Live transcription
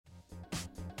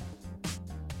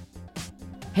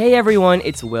Hey everyone,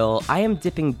 it's Will. I am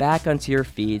dipping back onto your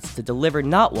feeds to deliver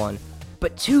not one,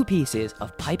 but two pieces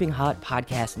of piping hot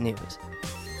podcast news.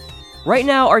 Right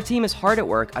now, our team is hard at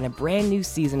work on a brand new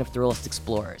season of Thrillist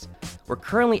Explorers. We're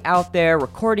currently out there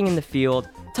recording in the field,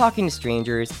 talking to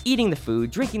strangers, eating the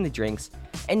food, drinking the drinks,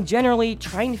 and generally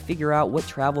trying to figure out what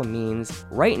travel means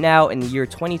right now in the year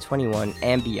 2021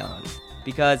 and beyond.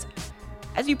 Because,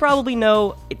 as you probably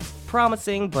know, it's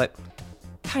promising, but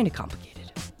kinda complicated.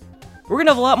 We're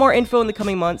gonna have a lot more info in the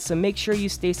coming months, so make sure you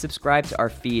stay subscribed to our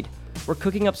feed. We're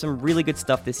cooking up some really good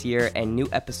stuff this year, and new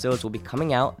episodes will be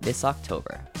coming out this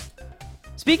October.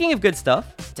 Speaking of good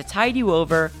stuff, to tide you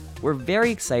over, we're very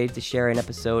excited to share an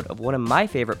episode of one of my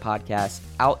favorite podcasts,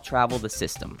 Out Travel the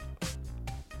System.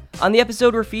 On the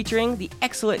episode we're featuring, the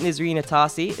excellent Nisreen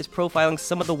Atassi is profiling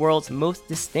some of the world's most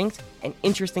distinct and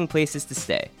interesting places to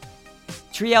stay.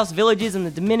 Treehouse villages in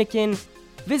the Dominican,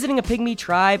 visiting a pygmy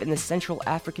tribe in the Central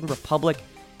African Republic,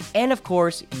 and of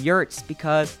course, yurts,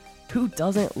 because who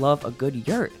doesn't love a good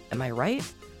yurt, am I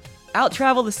right? Out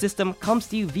Travel the System comes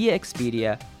to you via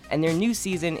Expedia, and their new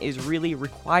season is really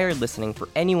required listening for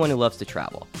anyone who loves to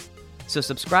travel. So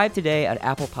subscribe today at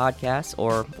Apple Podcasts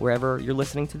or wherever you're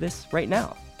listening to this right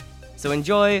now. So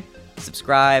enjoy,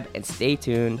 subscribe, and stay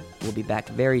tuned. We'll be back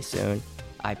very soon,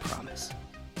 I promise.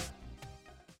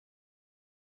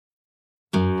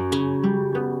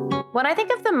 When I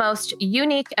think of the most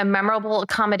unique and memorable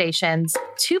accommodations,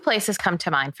 two places come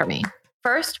to mind for me.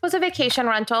 First was a vacation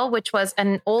rental, which was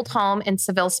an old home in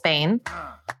Seville, Spain.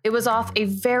 It was off a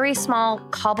very small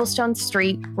cobblestone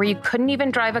street where you couldn't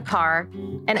even drive a car,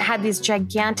 and it had these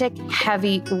gigantic,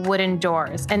 heavy wooden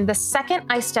doors. And the second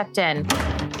I stepped in,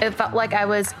 it felt like I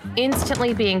was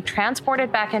instantly being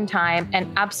transported back in time and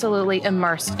absolutely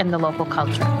immersed in the local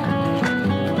culture.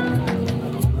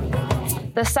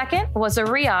 The second was a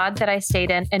riad that I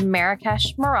stayed in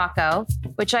Marrakesh, Morocco,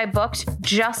 which I booked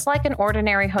just like an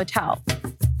ordinary hotel.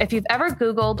 If you've ever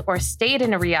Googled or stayed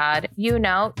in a riad, you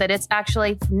know that it's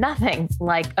actually nothing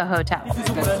like a hotel.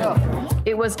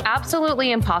 It was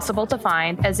absolutely impossible to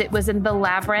find, as it was in the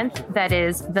labyrinth that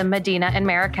is the Medina in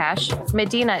Marrakesh.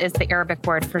 Medina is the Arabic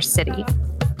word for city.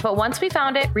 But once we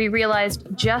found it, we realized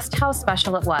just how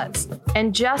special it was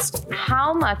and just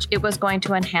how much it was going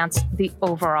to enhance the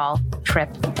overall trip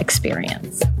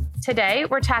experience. Today,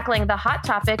 we're tackling the hot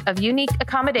topic of unique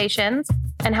accommodations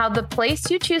and how the place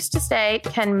you choose to stay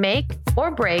can make or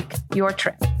break your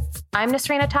trip. I'm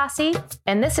Nisreen Atassi,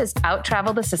 and this is Out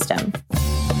Travel the System.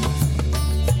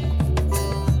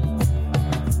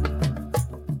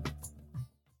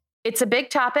 It's a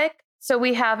big topic, so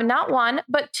we have not one,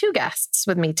 but two guests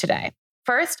with me today.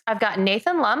 First, I've got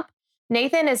Nathan Lump.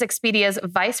 Nathan is Expedia's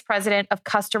Vice President of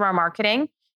Customer Marketing.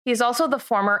 He's also the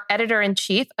former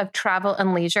Editor-in-Chief of Travel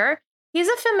and Leisure. He's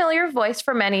a familiar voice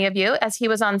for many of you, as he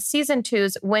was on Season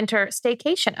 2's Winter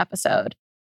Staycation episode.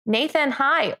 Nathan,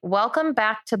 hi. Welcome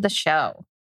back to the show.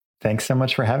 Thanks so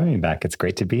much for having me back. It's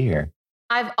great to be here.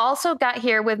 I've also got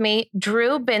here with me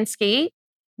Drew Binsky.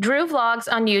 Drew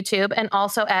vlogs on YouTube and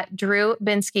also at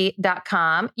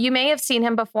drewbinsky.com. You may have seen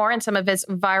him before in some of his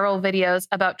viral videos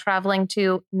about traveling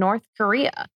to North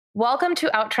Korea. Welcome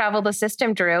to Out Travel the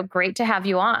System, Drew. Great to have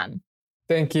you on.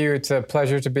 Thank you. It's a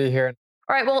pleasure to be here.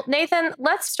 All right. Well, Nathan,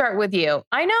 let's start with you.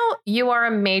 I know you are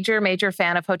a major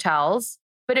fan of hotels,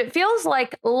 but it feels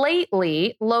like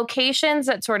lately locations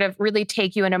that sort of really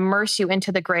take you and immerse you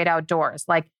into the great outdoors,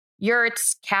 like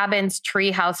yurts, cabins,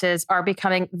 tree houses, are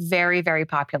becoming very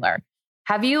popular.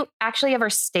 Have you actually ever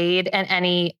stayed in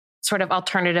any sort of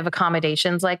alternative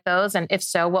accommodations like those? And if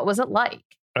so, what was it like?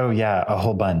 Oh, yeah, a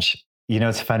whole bunch. You know,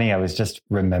 it's funny. I was just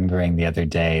remembering the other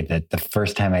day that the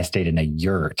first time I stayed in a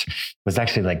yurt was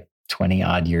actually like 20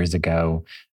 odd years ago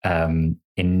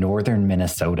in northern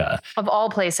Minnesota. Of all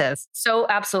places. So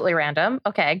absolutely random.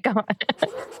 Okay, go on.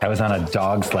 I was on a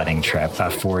dog sledding trip, a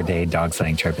 4-day dog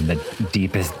sledding trip in the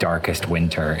deepest, darkest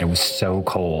winter. It was so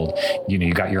cold. You know,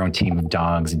 you got your own team of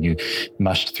dogs and you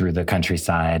mushed through the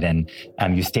countryside, and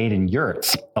you stayed in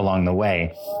yurts along the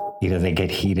way. You know, they get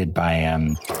heated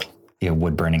by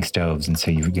wood burning stoves. And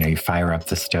so you fire up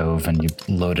the stove and you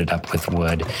load it up with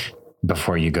wood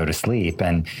before you go to sleep.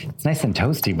 And it's nice and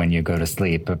toasty when you go to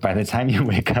sleep. But by the time you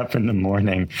wake up in the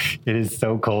morning, it is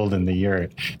so cold in the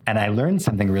yurt. And I learned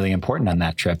something really important on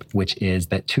that trip, which is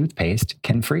that toothpaste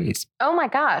can freeze. Oh my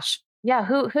gosh. Yeah.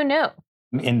 Who knew?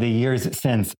 In the years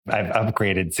since, I've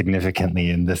upgraded significantly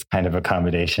in this kind of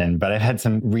accommodation, but I've had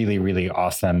some really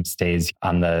awesome stays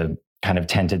on the kind of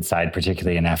tented side,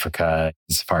 particularly in Africa,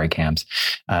 safari camps.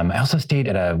 I also stayed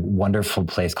at a wonderful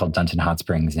place called Dunton Hot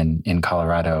Springs in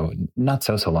Colorado, not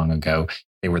so long ago.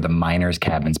 They were the miners'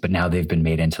 cabins, but now they've been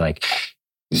made into like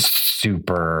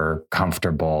super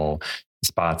comfortable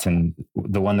spots. And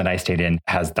the one that I stayed in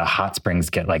has the hot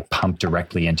springs get like pumped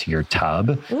directly into your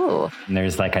tub. Ooh. And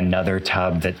there's like another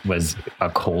tub that was a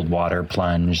cold water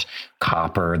plunge,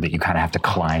 copper, that you kind of have to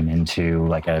climb into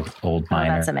like a old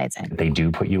miner. That's amazing. They do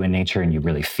put you in nature and you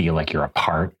really feel like you're a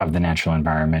part of the natural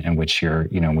environment in which you're,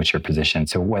 which you're positioned.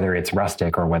 So whether it's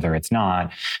rustic or whether it's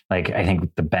not, like, I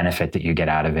think the benefit that you get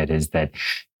out of it is that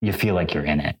you feel like you're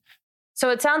in it. So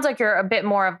it sounds like you're a bit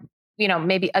more of,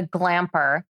 maybe a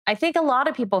glamper. I think a lot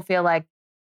of people feel like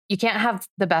you can't have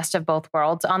the best of both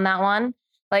worlds on that one.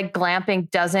 Like glamping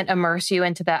doesn't immerse you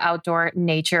into the outdoor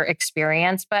nature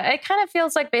experience, but it kind of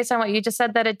feels like, based on what you just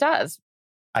said, that it does.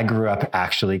 I grew up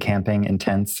actually camping in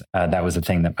tents. That was a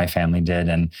thing that my family did.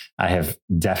 And I have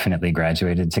definitely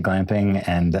graduated to glamping.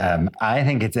 And I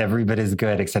think it's every bit as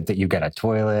good, except that you get a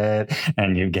toilet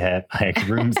and you get like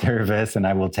room service. And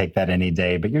I will take that any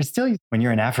day. But you're still, when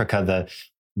you're in Africa,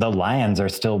 the lions are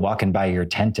still walking by your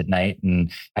tent at night.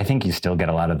 And I think you still get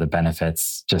a lot of the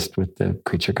benefits just with the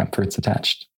creature comforts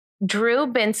attached. Drew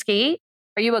Binsky,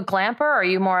 are you a glamper or are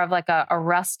you more of like a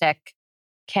rustic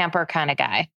camper kind of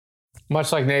guy?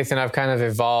 Much like Nathan, I've kind of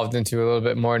evolved into a little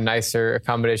bit more nicer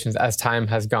accommodations as time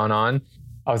has gone on.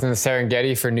 I was in the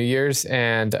Serengeti for New Year's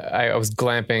and I was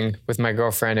glamping with my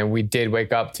girlfriend, and we did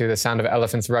wake up to the sound of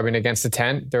elephants rubbing against the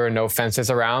tent. There were no fences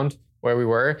around where we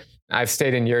were. I've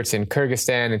stayed in yurts in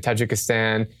Kyrgyzstan, in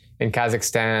Tajikistan, in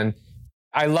Kazakhstan.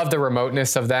 I love the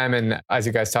remoteness of them. And as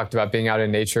you guys talked about, being out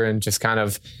in nature and just kind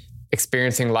of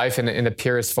experiencing life in the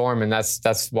purest form. And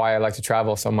that's why I like to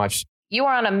travel so much. You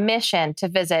are on a mission to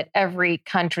visit every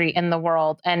country in the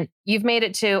world, and you've made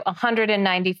it to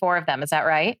 194 of them. Is that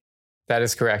right? That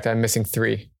is correct. I'm missing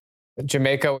 3.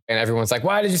 Jamaica, and everyone's like,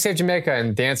 why did you save Jamaica?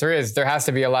 And the answer is there has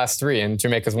to be a last 3, and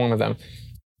Jamaica's one of them.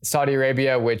 Saudi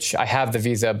Arabia, which I have the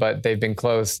visa, but they've been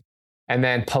closed. And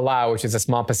then Palau, which is a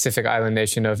small Pacific island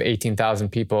nation of 18,000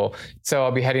 people. So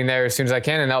I'll be heading there as soon as I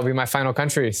can, and that'll be my final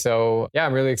country. So yeah,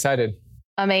 I'm really excited.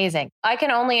 Amazing. I can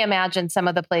only imagine some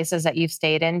of the places that you've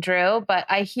stayed in, Drew, but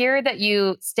I hear that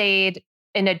you stayed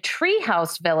in a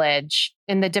treehouse village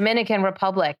in the Dominican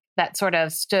Republic that sort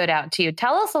of stood out to you.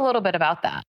 Tell us a little bit about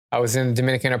that. I was in the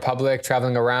Dominican Republic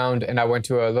traveling around, and I went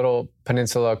to a little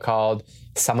peninsula called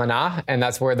Samaná, and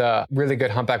that's where the really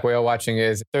good humpback whale watching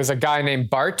is. There's a guy named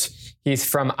Bart. He's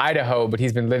from Idaho, but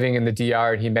he's been living in the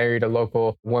DR, and he married a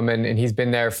local woman, and he's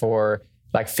been there for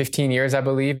like 15 years, I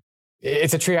believe.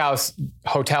 It's a treehouse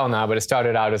hotel now, but it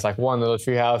started out as like one little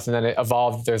treehouse, and then it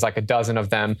evolved. There's like a dozen of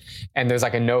them, and there's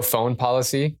like a no phone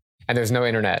policy, and there's no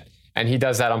internet. And he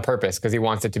does that on purpose because he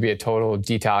wants it to be a total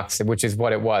detox, which is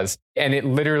what it was. And it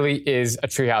literally is a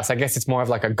treehouse. I guess it's more of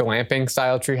like a glamping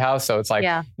style treehouse. So it's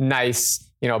like nice,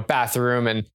 bathroom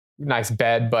and nice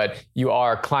bed, but you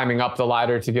are climbing up the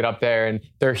ladder to get up there. And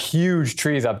there are huge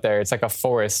trees up there. It's like a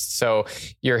forest. So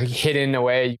you're hidden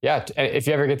away. Yeah. If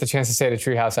you ever get the chance to stay at a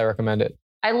treehouse, I recommend it.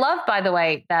 I love, by the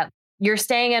way, that you're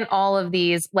staying in all of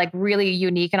these like really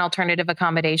unique and alternative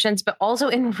accommodations, but also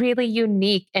in really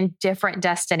unique and different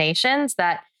destinations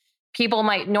that people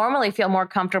might normally feel more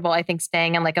comfortable, I think,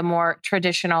 staying in like a more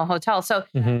traditional hotel. So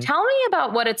tell me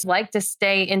about what it's like to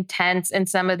stay in tents in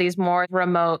some of these more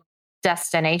remote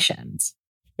destinations.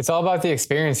 It's all about the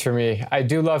experience for me. I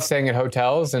do love staying at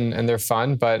hotels and they're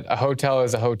fun, but a hotel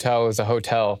is a hotel is a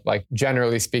hotel. Like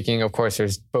generally speaking, of course,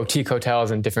 there's boutique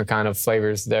hotels and different kind of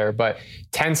flavors there, but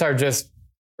tents are just,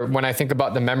 when I think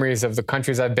about the memories of the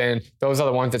countries I've been, those are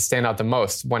the ones that stand out the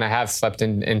most when I have slept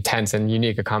in tents and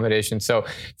unique accommodations. So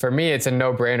for me, it's a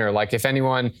no-brainer. Like if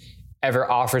anyone ever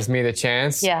offers me the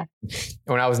chance. Yeah.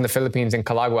 When I was in the Philippines in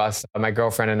Calaguas, my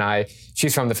girlfriend and I,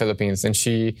 she's from the Philippines, and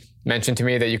she mentioned to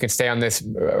me that you can stay on this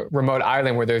remote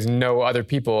island where there's no other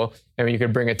people, and you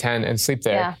could bring a tent and sleep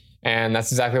there. Yeah. And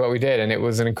that's exactly what we did. And it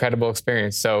was an incredible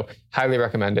experience. So highly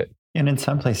recommend it. And in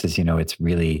some places, it's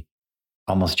really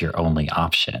almost your only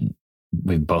option.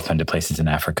 We've both been to places in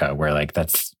Africa where like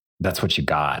that's what you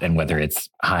got. And whether it's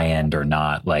high end or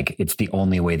not, like it's the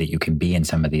only way that you can be in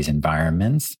some of these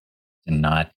environments and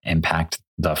not impact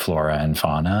the flora and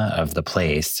fauna of the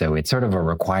place. So it's sort of a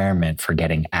requirement for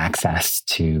getting access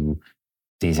to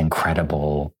these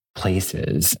incredible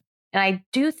places. And I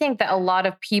do think that a lot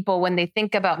of people, when they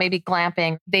think about maybe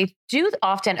glamping, they do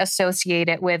often associate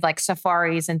it with like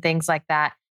safaris and things like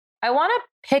that. I want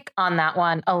to pick on that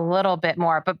one a little bit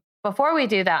more. But before we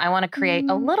do that, I want to create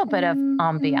a little bit of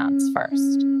ambiance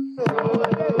first.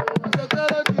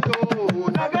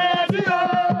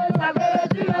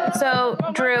 So,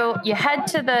 Drew, you head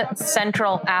to the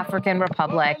Central African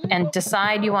Republic and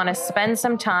decide you want to spend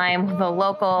some time with the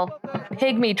local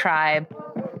pygmy tribe.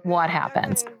 What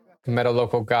happens? Met a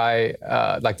local guy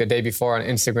like the day before on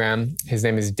Instagram. His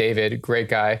name is David, great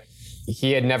guy.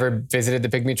 He had never visited the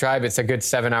Pygmy tribe. It's a good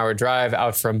 7-hour drive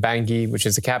out from Bangui, which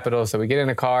is the capital. So we get in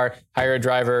a car, hire a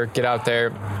driver, get out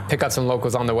there, pick up some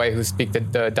locals on the way who speak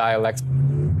the dialects.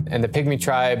 And the Pygmy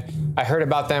tribe, I heard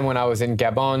about them when I was in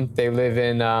Gabon. They live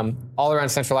in all around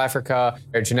Central Africa.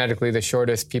 They're genetically the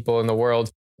shortest people in the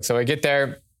world. So I get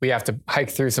there. We have to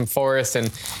hike through some forest,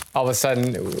 and all of a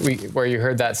sudden, where you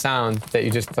heard that sound that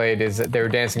you just played is that they were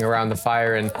dancing around the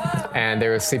fire, and they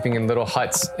were sleeping in little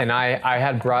huts. And I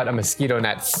had brought a mosquito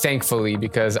net, thankfully,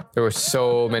 because there were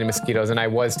so many mosquitoes, and I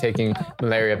was taking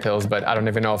malaria pills, but I don't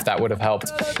even know if that would have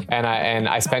helped. And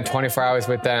I spent 24 hours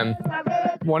with them.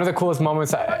 One of the coolest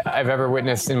moments I've ever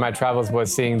witnessed in my travels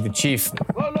was seeing the chief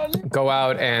go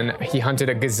out, and he hunted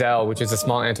a gazelle, which is a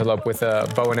small antelope, with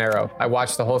a bow and arrow. I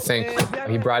watched the whole thing.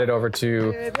 He brought it over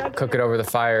to cook it over the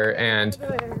fire, and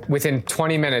within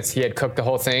 20 minutes he had cooked the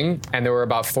whole thing, and there were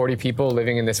about 40 people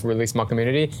living in this really small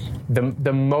community.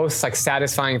 The most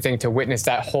satisfying thing to witness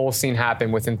that whole scene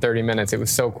happen within 30 minutes. It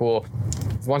was so cool.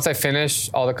 Once I finish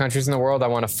all the countries in the world, I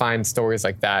want to find stories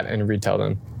like that and retell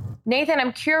them. Nathan,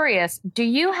 I'm curious, do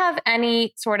you have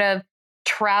any sort of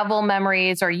travel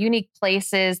memories or unique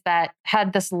places that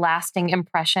had this lasting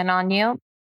impression on you?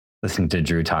 Listening to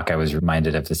Drew talk, I was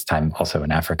reminded of this time also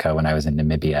in Africa when I was in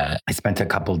Namibia. I spent a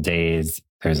couple days.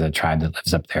 There's a tribe that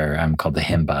lives up there called the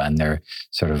Himba, and they're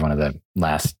sort of one of the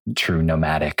last true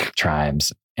nomadic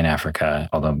tribes in Africa,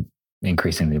 although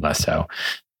increasingly less so.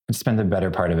 I spent the better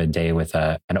part of a day with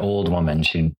an old woman.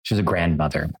 She was a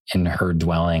grandmother in her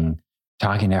dwelling,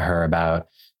 talking to her about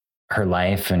her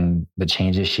life and the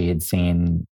changes she had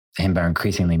seen. The Himba are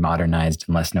increasingly modernized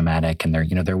and less nomadic, and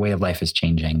their way of life is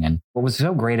changing. And what was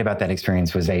so great about that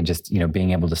experience was just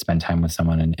being able to spend time with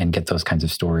someone and get those kinds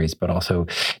of stories. But also,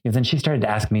 then she started to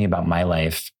ask me about my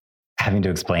life, having to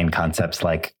explain concepts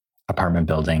like apartment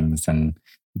buildings and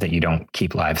that you don't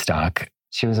keep livestock.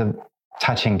 She was a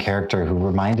touching character who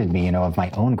reminded me, of my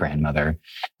own grandmother.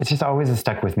 It's just always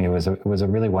stuck with me. It was a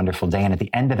really wonderful day. And at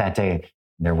the end of that day,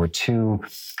 there were 2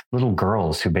 little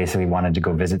girls who basically wanted to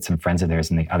go visit some friends of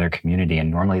theirs in the other community. And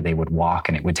normally they would walk,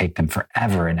 and it would take them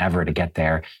forever and ever to get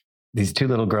there. These 2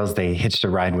 little girls, they hitched a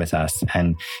ride with us,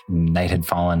 and night had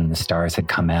fallen and the stars had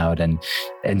come out. And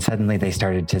suddenly they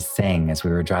started to sing as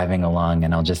we were driving along.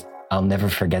 And I'll never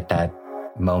forget that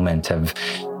moment of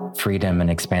freedom and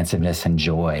expansiveness and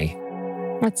joy.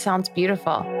 It sounds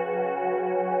beautiful.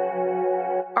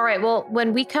 All right, well,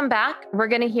 when we come back, we're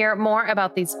going to hear more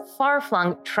about these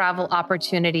far-flung travel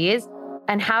opportunities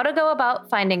and how to go about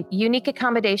finding unique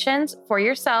accommodations for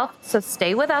yourself. So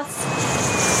stay with us.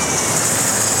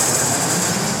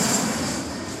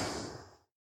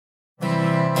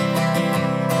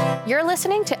 You're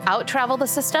listening to Out Travel the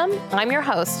System. I'm your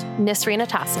host, Nisreen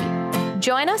Atassi.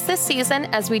 Join us this season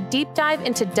as we deep dive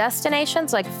into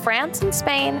destinations like France and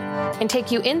Spain and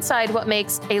take you inside what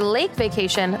makes a lake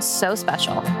vacation so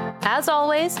special. As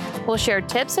always, we'll share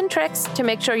tips and tricks to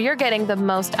make sure you're getting the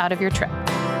most out of your trip.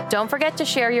 Don't forget to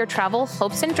share your travel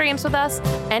hopes and dreams with us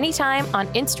anytime on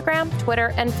Instagram,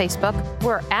 Twitter, and Facebook.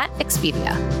 We're at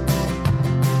Expedia.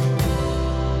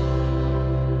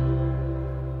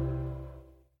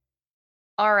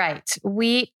 All right,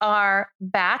 we are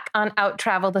back on Out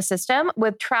Travel the System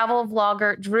with travel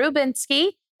vlogger Drew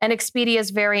Binsky and Expedia's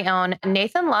very own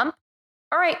Nathan Lump.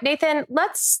 All right, Nathan,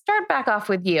 let's start back off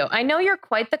with you. I know you're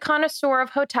quite the connoisseur of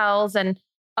hotels and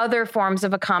other forms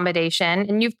of accommodation,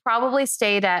 and you've probably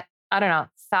stayed at,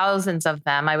 thousands of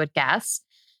them, I would guess.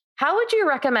 How would you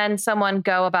recommend someone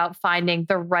go about finding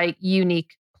the right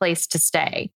unique place to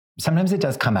stay? Sometimes it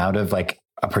does come out of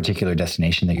a particular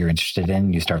destination that you're interested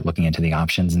in. You start looking into the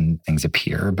options and things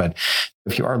appear. But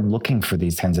if you are looking for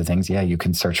these kinds of things, you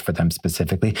can search for them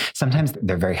specifically. Sometimes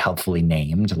they're very helpfully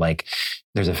named. Like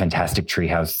there's a fantastic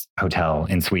treehouse hotel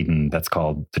in Sweden that's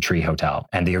called the Tree Hotel.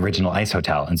 And the original ice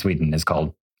hotel in Sweden is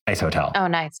called Ice Hotel. Oh,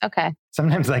 nice. Okay.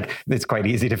 Sometimes it's quite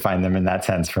easy to find them in that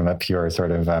sense from a pure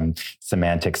sort of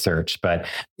semantic search, but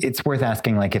it's worth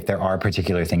asking if there are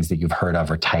particular things that you've heard of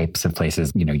or types of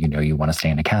places, you want to stay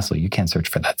in a castle, you can search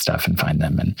for that stuff and find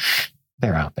them, and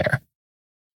they're out there.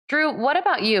 Drew, what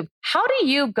about you? How do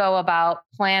you go about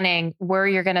planning where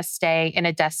you're going to stay in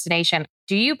a destination?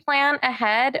 Do you plan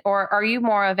ahead, or are you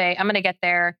more of I'm going to get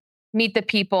there, meet the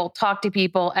people, talk to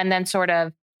people, and then sort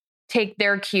of take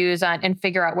their cues on and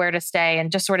figure out where to stay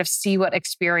and just sort of see what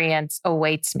experience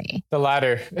awaits me? The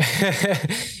latter.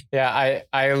 Yeah,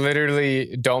 I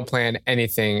literally don't plan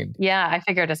anything. Yeah, I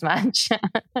figured as much.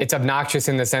 It's obnoxious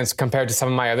in the sense compared to some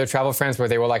of my other travel friends where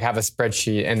they will have a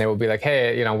spreadsheet and they will be like,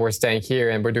 hey, we're staying here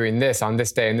and we're doing this on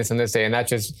this day and this on this day. And that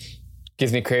just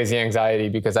gives me crazy anxiety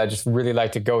because I just really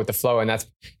like to go with the flow. And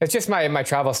it's just my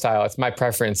travel style. It's my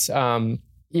preference.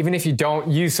 Even if you don't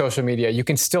use social media, you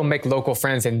can still make local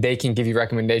friends and they can give you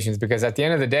recommendations, because at the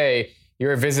end of the day,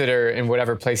 you're a visitor in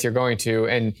whatever place you're going to.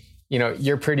 And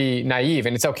you're pretty naive,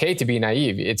 and it's okay to be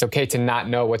naive. It's okay to not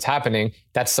know what's happening.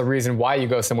 That's the reason why you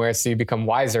go somewhere, so you become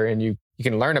wiser and you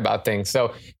can learn about things.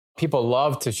 So people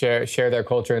love to share their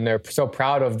culture, and they're so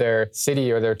proud of their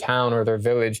city or their town or their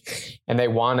village, and they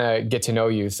want to get to know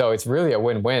you. So it's really a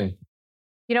win-win.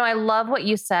 I love what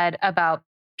you said about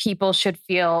people should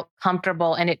feel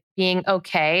comfortable and it being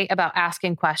okay about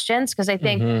asking questions, because I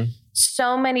think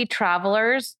so many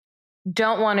travelers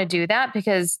don't want to do that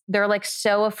because they're like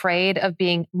so afraid of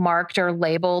being marked or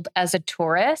labeled as a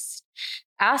tourist.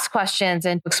 Ask questions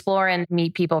and explore and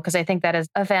meet people, because I think that is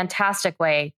a fantastic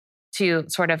way to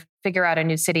sort of figure out a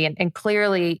new city. And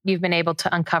clearly you've been able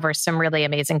to uncover some really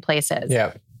amazing places.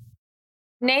 Yeah.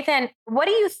 Nathan, what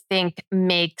do you think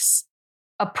makes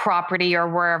a property or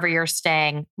wherever you're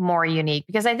staying more unique?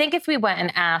 Because I think if we went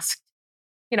and asked,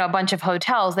 a bunch of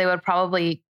hotels, they would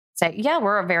probably say, yeah,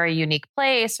 we're a very unique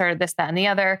place, or this, that, and the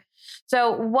other.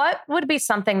 So what would be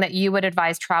something that you would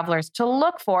advise travelers to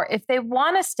look for if they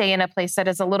want to stay in a place that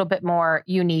is a little bit more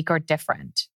unique or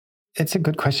different? It's a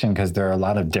good question, because there are a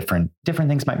lot of different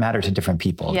things might matter to different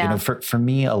people. Yeah. For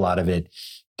me, a lot of it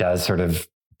does sort of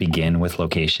begin with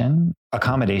location.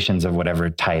 Accommodations of whatever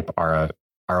type are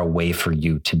a way for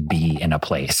you to be in a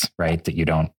place, right? That you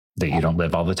don't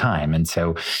live all the time. And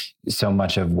so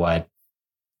much of what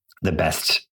the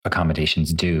best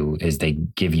accommodations do is they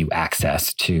give you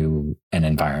access to an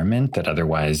environment that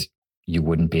otherwise you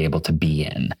wouldn't be able to be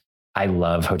in. I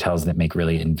love hotels that make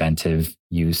really inventive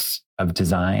use of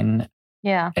design,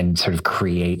 and sort of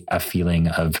create a feeling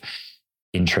of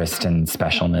interest and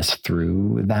specialness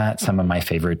through that. Some of my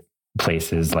favorite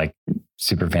places, like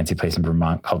super fancy place in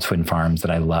Vermont called Twin Farms that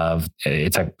I love.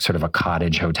 It's a sort of a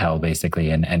cottage hotel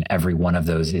basically. And every one of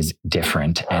those is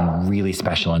different and really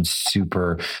special and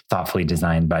super thoughtfully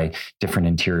designed by different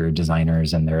interior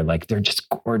designers. And they're just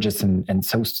gorgeous and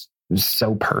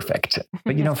so perfect.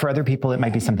 But, for other people, it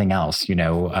might be something else,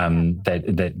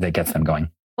 that gets them going.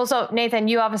 Well, so Nathan,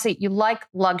 you like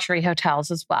luxury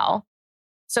hotels as well.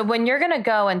 So when you're going to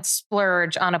go and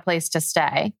splurge on a place to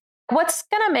stay, what's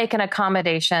going to make an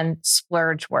accommodation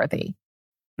splurge worthy?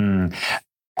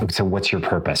 So what's your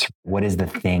purpose? What is the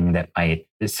thing that might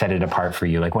set it apart for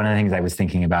you? Like one of the things I was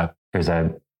thinking about, there's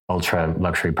a ultra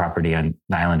luxury property on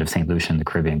the island of St. Lucia in the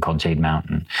Caribbean called Jade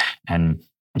Mountain. And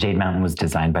Jade Mountain was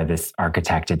designed by this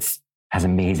architect. It has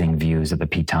amazing views of the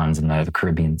Pitons and the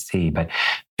Caribbean Sea, but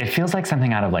it feels like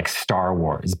something out of like Star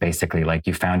Wars, basically. Like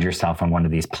you found yourself on one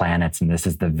of these planets and this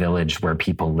is the village where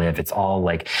people live. It's all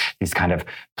like these kind of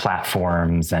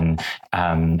platforms and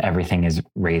everything is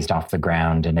raised off the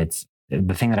ground. And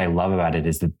the thing that I love about it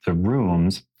is that the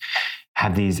rooms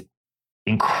have these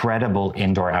incredible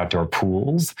indoor-outdoor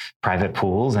pools, private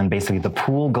pools. And basically the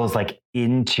pool goes like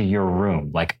into your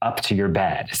room, like up to your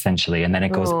bed, essentially. And then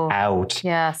it goes out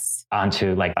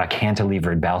onto like a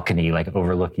cantilevered balcony, like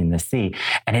overlooking the sea.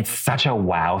 And it's such a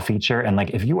wow feature. And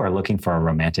like, if you are looking for a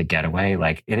romantic getaway,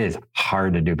 like it is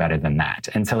hard to do better than that.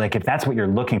 And so like, if that's what you're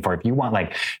looking for, if you want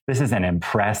like, this is an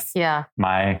impress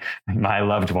my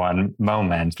loved one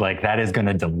moment, like that is going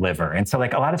to deliver. And so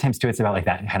like a lot of times too, it's about like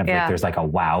that kind of like, there's like a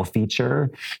wow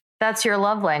feature. That's your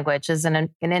love language, is an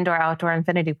indoor-outdoor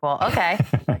infinity pool. Okay.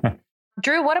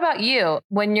 Drew, what about you?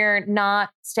 When you're not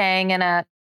staying in a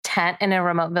tent in a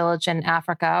remote village in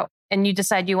Africa and you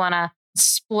decide you want to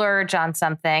splurge on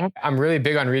something? I'm really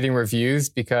big on reading reviews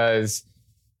because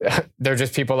they're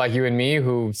just people like you and me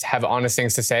who have honest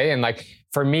things to say. And like,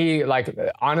 for me, like,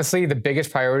 honestly, the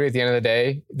biggest priority at the end of the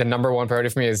day, the number one priority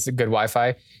for me is good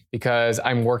Wi-Fi, because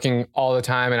I'm working all the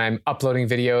time and I'm uploading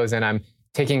videos and I'm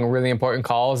taking really important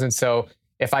calls. And so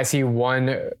if I see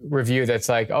one review that's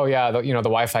like, oh yeah, the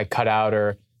Wi-Fi cut out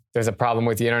or there's a problem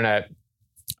with the internet,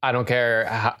 I don't care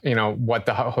how, what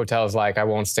the hotel is like, I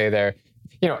won't stay there.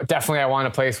 Definitely I want a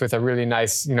place with a really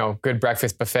nice, good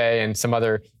breakfast buffet and some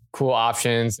other cool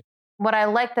options. What I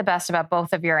like the best about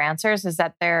both of your answers is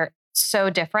that they're so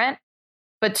different,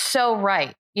 but so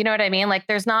right. You know what I mean? Like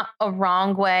there's not a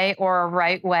wrong way or a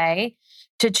right way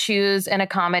to choose an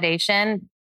accommodation.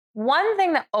 One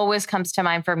thing that always comes to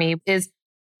mind for me is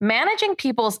managing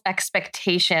people's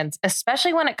expectations,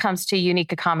 especially when it comes to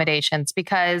unique accommodations,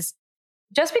 because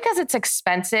just because it's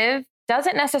expensive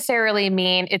doesn't necessarily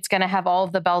mean it's going to have all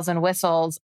of the bells and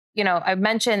whistles. I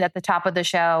mentioned at the top of the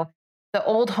show, the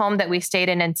old home that we stayed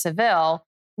in Seville,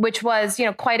 which was,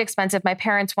 quite expensive. My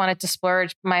parents wanted to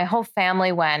splurge. My whole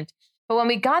family went. But when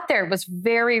we got there, it was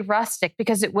very rustic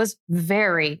because it was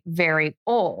very, very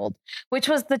old, which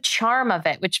was the charm of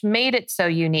it, which made it so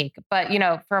unique. But,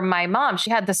 for my mom, she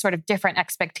had this sort of different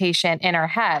expectation in her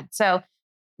head. So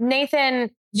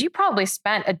Nathan, you probably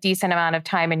spent a decent amount of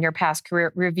time in your past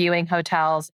career reviewing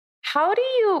hotels. How do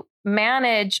you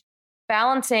manage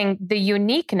balancing the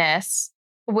uniqueness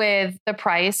with the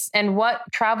price and what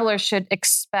travelers should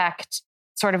expect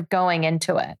sort of going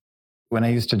into it? When I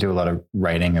used to do a lot of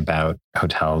writing about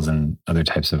hotels and other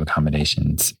types of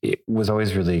accommodations, it was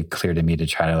always really clear to me to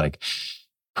try to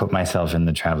put myself in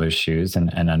the traveler's shoes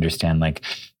and understand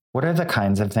what are the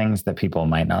kinds of things that people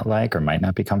might not like or might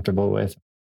not be comfortable with.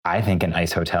 I think an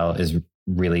ice hotel is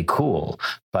really cool,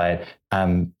 but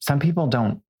some people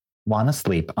don't want to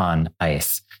sleep on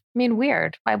ice. I mean,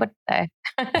 weird. Why would they?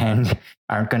 And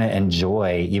aren't going to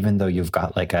enjoy, even though you've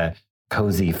got a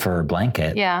cozy fur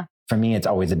blanket. Yeah. For me, it's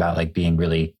always about being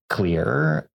really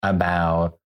clear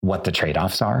about what the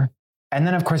trade-offs are. And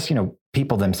then, of course,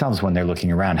 people themselves, when they're looking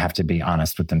around, have to be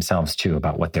honest with themselves too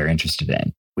about what they're interested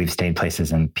in. We've stayed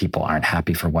places and people aren't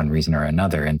happy for one reason or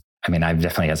another. And I mean, I've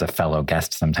definitely, as a fellow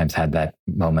guest, sometimes had that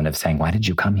moment of saying, why did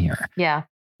you come here? Yeah.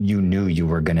 You knew you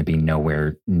were going to be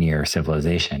nowhere near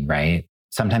civilization, right?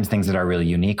 Sometimes things that are really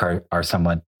unique are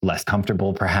somewhat less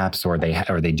comfortable, perhaps, or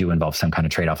they do involve some kind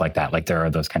of trade-off like that. There are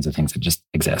those kinds of things that just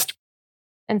exist.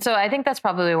 And so I think that's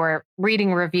probably where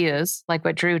reading reviews, like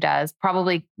what Drew does,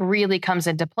 probably really comes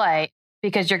into play,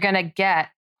 because you're going to get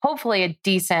hopefully a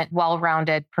decent,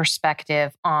 well-rounded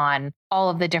perspective on all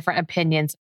of the different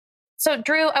opinions. So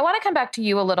Drew, I want to come back to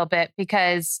you a little bit,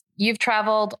 because you've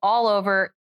traveled all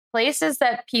over places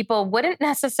that people wouldn't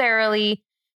necessarily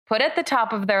put at the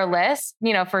top of their list,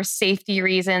 for safety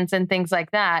reasons and things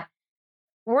like that.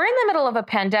 We're in the middle of a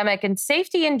pandemic, and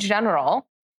safety in general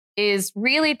is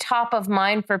really top of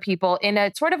mind for people in a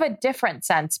sort of a different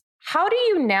sense. How do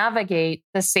you navigate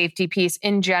the safety piece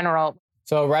in general?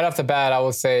 So right off the bat, I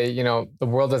will say, the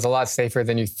world is a lot safer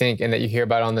than you think and that you hear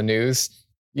about on the news.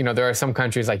 There are some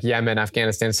countries like Yemen,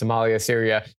 Afghanistan, Somalia,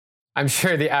 Syria. I'm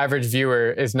sure the average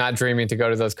viewer is not dreaming to go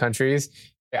to those countries.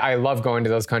 I love going to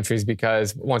those countries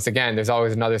because, once again, there's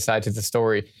always another side to the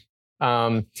story.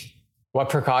 What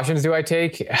precautions do I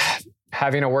take?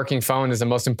 Having a working phone is the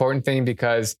most important thing,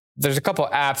 because there's a couple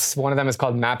apps. One of them is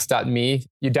called maps.me.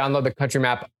 You download the country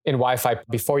map in Wi-Fi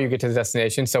before you get to the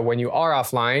destination. So when you are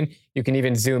offline, you can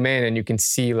even zoom in and you can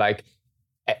see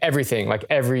everything,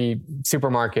 every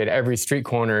supermarket, every street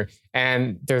corner.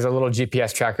 And there's a little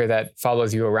GPS tracker that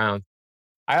follows you around.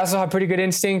 I also have pretty good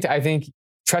instinct. I think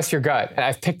trust your gut. And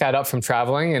I've picked that up from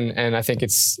traveling. And I think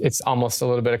it's almost a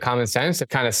little bit of common sense to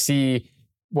kind of see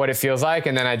what it feels like.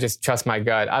 And then I just trust my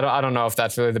gut. I don't know if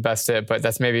that's really the best tip, but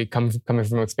that's maybe coming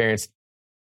from experience.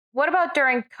 What about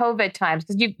during COVID times?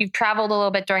 Because you've traveled a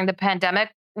little bit during the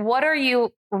pandemic. What are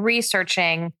you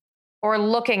researching or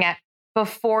looking at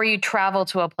before you travel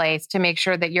to a place to make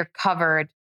sure that you're covered,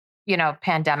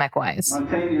 pandemic wise?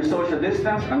 Maintain your social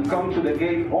distance and come to the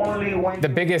gate only when... The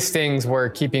biggest things were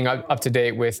keeping up to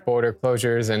date with border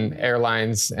closures and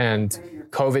airlines and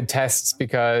COVID tests,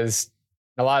 because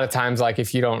a lot of times,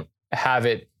 if you don't have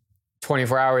it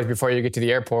 24 hours before you get to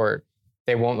the airport,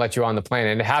 they won't let you on the plane.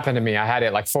 And it happened to me. I had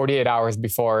it 48 hours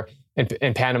before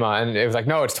in Panama, and it was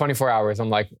no, it's 24 hours. I'm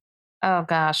like, oh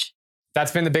gosh.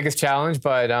 That's been the biggest challenge.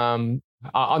 But on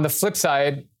the flip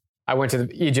side, I went to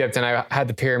Egypt and I had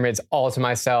the pyramids all to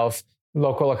myself.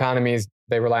 Local economies,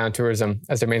 they rely on tourism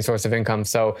as their main source of income.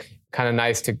 So kind of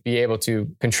nice to be able to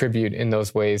contribute in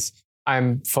those ways.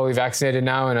 I'm fully vaccinated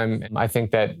now, and I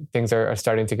think that things are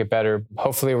starting to get better.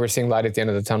 Hopefully we're seeing light at the end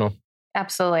of the tunnel.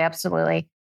 Absolutely. Absolutely.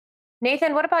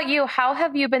 Nathan, what about you? How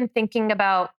have you been thinking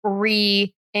about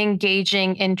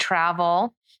re-engaging in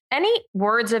travel? Any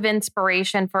words of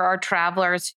inspiration for our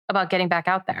travelers about getting back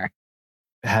out there?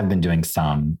 I have been doing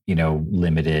some,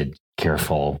 limited,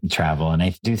 careful travel. And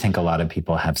I do think a lot of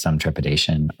people have some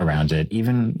trepidation around it,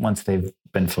 even once they've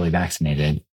been fully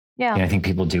vaccinated. Yeah. I think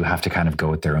people do have to kind of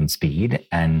go at their own speed.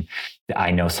 And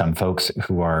I know some folks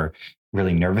who are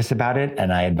really nervous about it.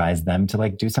 And I advise them to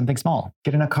do something small,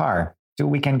 get in a car, do a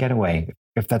weekend getaway.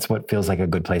 If that's what feels like a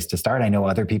good place to start. I know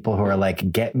other people who are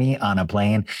get me on a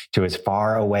plane to as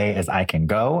far away as I can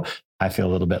go. I feel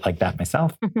a little bit like that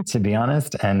myself, to be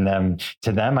honest. And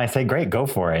to them, I say, great, go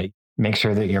for it. Make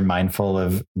sure that you're mindful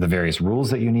of the various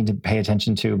rules that you need to pay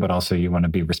attention to, but also you want to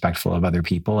be respectful of other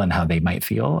people and how they might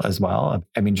feel as well.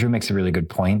 I mean, Drew makes a really good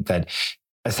point that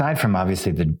aside from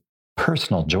obviously the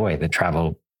personal joy that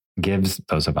travel gives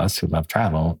those of us who love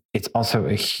travel, it's also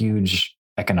a huge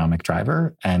economic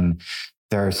driver. And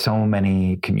there are so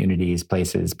many communities,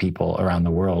 places, people around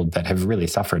the world that have really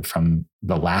suffered from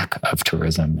the lack of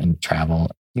tourism and travel.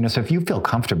 So if you feel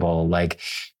comfortable, like,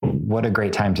 what a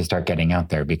great time to start getting out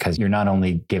there, because you're not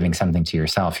only giving something to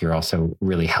yourself, you're also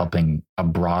really helping a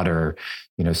broader,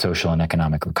 social and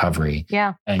economic recovery.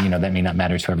 Yeah. And, that may not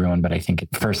matter to everyone, but I think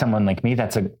for someone like me,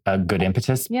 that's a good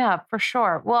impetus. Yeah, for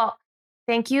sure. Well,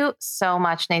 thank you so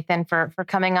much, Nathan, for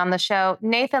coming on the show.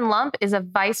 Nathan Lump is a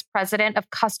vice president of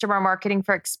customer marketing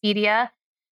for Expedia.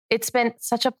 It's been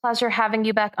such a pleasure having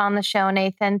you back on the show,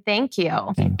 Nathan. Thank you.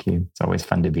 Thank you. It's always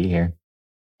fun to be here.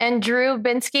 And Drew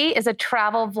Binsky is a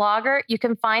travel vlogger. You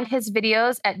can find his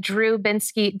videos at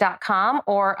drewbinsky.com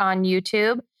or on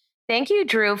YouTube. Thank you,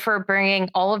 Drew, for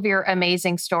bringing all of your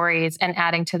amazing stories and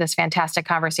adding to this fantastic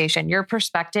conversation. Your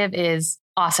perspective is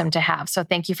awesome to have. So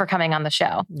thank you for coming on the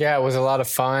show. Yeah, it was a lot of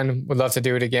fun. Would love to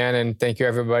do it again. And thank you,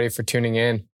 everybody, for tuning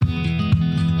in.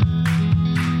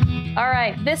 All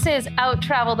right, this is Out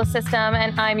Travel the System,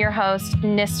 and I'm your host,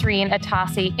 Nisreen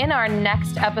Atassi. In our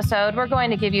next episode, we're going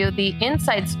to give you the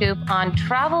inside scoop on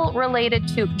travel related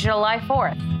to July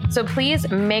 4th. So please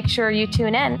make sure you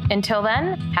tune in. Until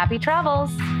then, happy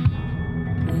travels.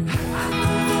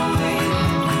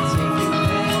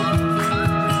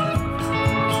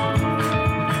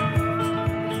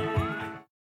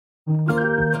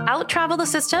 Out Travel the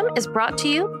System is brought to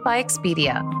you by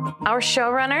Expedia. Our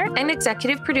showrunner and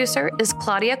executive producer is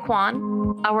Claudia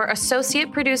Kwan. Our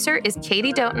associate producer is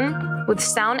Katie Doughton, with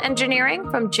sound engineering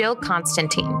from Jill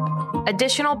Constantine.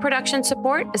 Additional production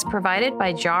support is provided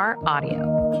by Jar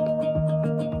Audio.